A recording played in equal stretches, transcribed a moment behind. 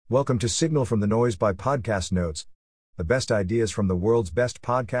Welcome to Signal from the Noise by Podcast Notes, the best ideas from the world's best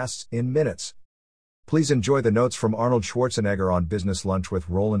podcasts in minutes. Please enjoy the notes from Arnold Schwarzenegger on Business Lunch with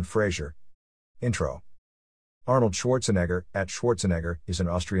Roland Frasier. Intro. Arnold Schwarzenegger, at Schwarzenegger, is an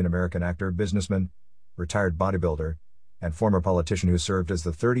Austrian-American actor, businessman, retired bodybuilder, and former politician who served as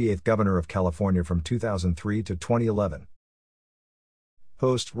the 38th governor of California from 2003 to 2011.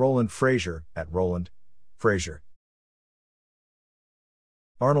 Host Roland Frasier, at Roland Frasier.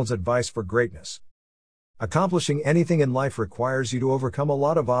 Arnold's advice for greatness. Accomplishing anything in life requires you to overcome a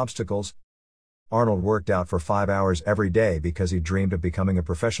lot of obstacles. Arnold worked out for 5 hours every day because he dreamed of becoming a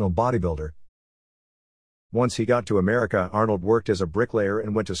professional bodybuilder. Once he got to America, Arnold worked as a bricklayer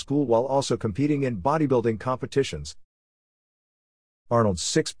and went to school while also competing in bodybuilding competitions. Arnold's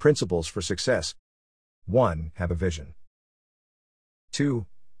 6 principles for success. 1. Have a vision. 2.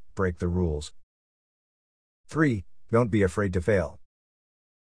 Break the rules. 3. Don't be afraid to fail.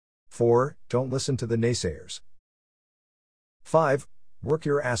 4. Don't listen to the naysayers. 5. Work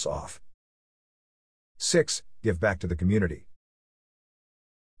your ass off. 6. Give back to the community.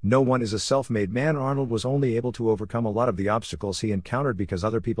 No one is a self-made man. Arnold was only able to overcome a lot of the obstacles he encountered because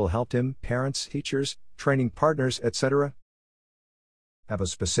other people helped him, parents, teachers, training partners, etc. Have a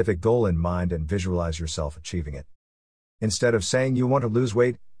specific goal in mind and visualize yourself achieving it. Instead of saying you want to lose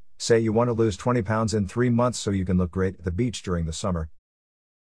weight, say you want to lose 20 pounds in 3 months so you can look great at the beach during the summer.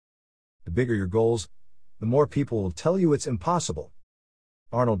 The bigger your goals, the more people will tell you it's impossible.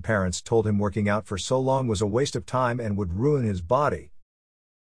 Arnold's parents told him working out for so long was a waste of time and would ruin his body.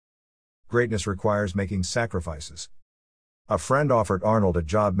 Greatness requires making sacrifices. A friend offered Arnold a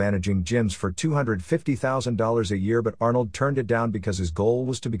job managing gyms for $250,000 a year, but Arnold turned it down because his goal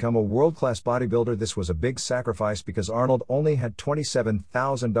was to become a world-class bodybuilder. This was a big sacrifice because Arnold only had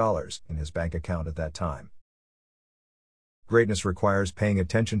 $27,000 in his bank account at that time. Greatness requires paying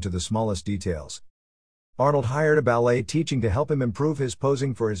attention to the smallest details. Arnold hired a ballet teaching to help him improve his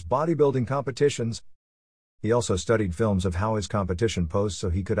posing for his bodybuilding competitions. He also studied films of how his competition posed so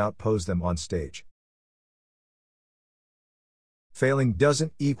he could outpose them on stage. Failing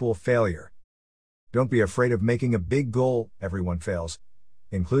doesn't equal failure. Don't be afraid of making a big goal. Everyone fails,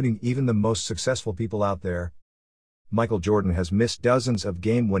 including even the most successful people out there. Michael Jordan has missed dozens of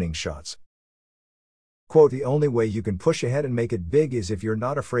game-winning shots. Quote, the only way you can push ahead and make it big is if you're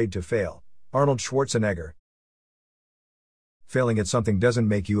not afraid to fail. Arnold Schwarzenegger. Failing at something doesn't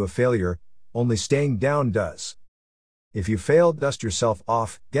make you a failure, only staying down does. If you fail, dust yourself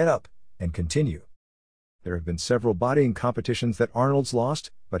off, get up, and continue. There have been several bodying competitions that Arnold's lost,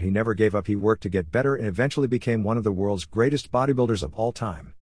 but he never gave up. He worked to get better and eventually became one of the world's greatest bodybuilders of all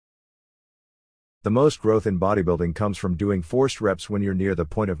time. The most growth in bodybuilding comes from doing forced reps when you're near the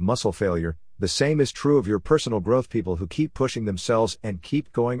point of muscle failure. The same is true of your personal growth. People who keep pushing themselves and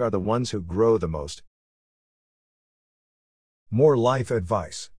keep going are the ones who grow the most. More life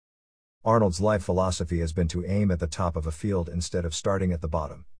advice. Arnold's life philosophy has been to aim at the top of a field instead of starting at the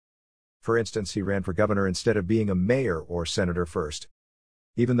bottom. For instance, he ran for governor instead of being a mayor or senator first.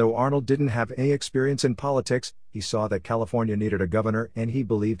 Even though Arnold didn't have any experience in politics, he saw that California needed a governor and he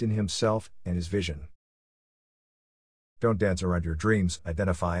believed in himself and his vision. Don't dance around your dreams,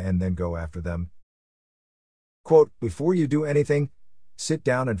 identify and then go after them. Quote, before you do anything, sit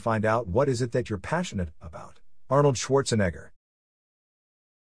down and find out what is it that you're passionate about. Arnold Schwarzenegger.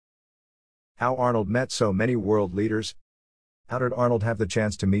 How Arnold met so many world leaders. How did Arnold have the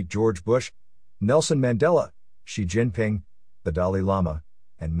chance to meet George Bush, Nelson Mandela, Xi Jinping, the Dalai Lama,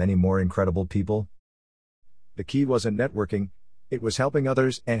 and many more incredible people? The key wasn't networking, it was helping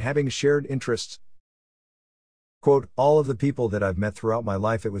others and having shared interests. Quote, all of the people that I've met throughout my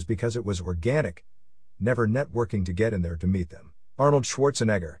life, it was because it was organic, never networking to get in there to meet them. Arnold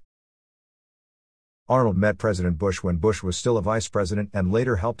Schwarzenegger. Arnold met President Bush when Bush was still a vice president and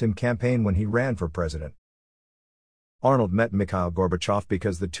later helped him campaign when he ran for president. Arnold met Mikhail Gorbachev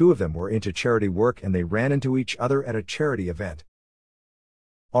because the two of them were into charity work and they ran into each other at a charity event.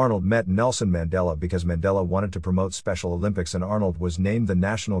 Arnold met Nelson Mandela because Mandela wanted to promote Special Olympics and Arnold was named the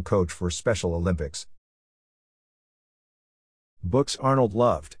national coach for Special Olympics. Books Arnold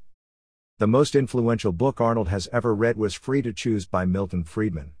loved. The most influential book Arnold has ever read was Free to Choose by Milton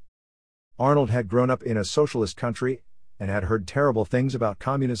Friedman. Arnold had grown up in a socialist country and had heard terrible things about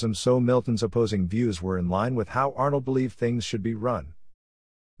communism, so Milton's opposing views were in line with how Arnold believed things should be run.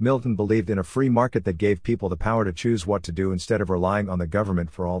 Milton believed in a free market that gave people the power to choose what to do instead of relying on the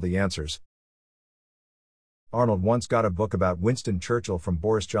government for all the answers. Arnold once got a book about Winston Churchill from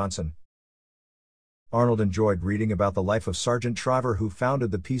Boris Johnson. Arnold enjoyed reading about the life of Sergeant Shriver, who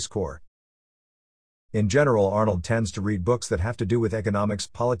founded the Peace Corps. In general, Arnold tends to read books that have to do with economics,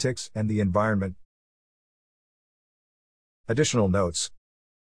 politics, and the environment. Additional notes.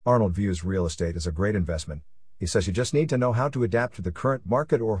 Arnold views real estate as a great investment. He says you just need to know how to adapt to the current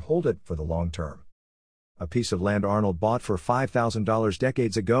market or hold it for the long term. A piece of land Arnold bought for $5,000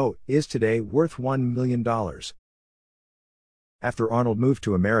 decades ago is today worth $1 million. After Arnold moved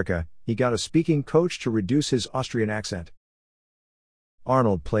to America, he got a speaking coach to reduce his Austrian accent.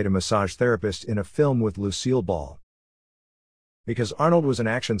 Arnold played a massage therapist in a film with Lucille Ball. Because Arnold was an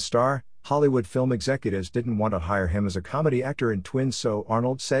action star, Hollywood film executives didn't want to hire him as a comedy actor in Twins, so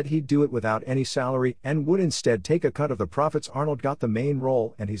Arnold said he'd do it without any salary and would instead take a cut of the profits. Arnold got the main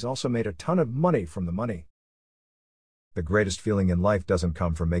role, and he's also made a ton of money from the money. The greatest feeling in life doesn't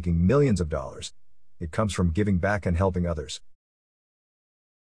come from making millions of dollars. It comes from giving back and helping others.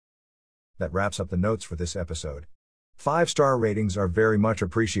 That wraps up the notes for this episode. 5-star ratings are very much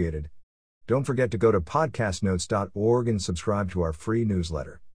appreciated. Don't forget to go to podcastnotes.org and subscribe to our free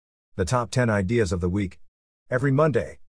newsletter. The top 10 ideas of the week. Every Monday.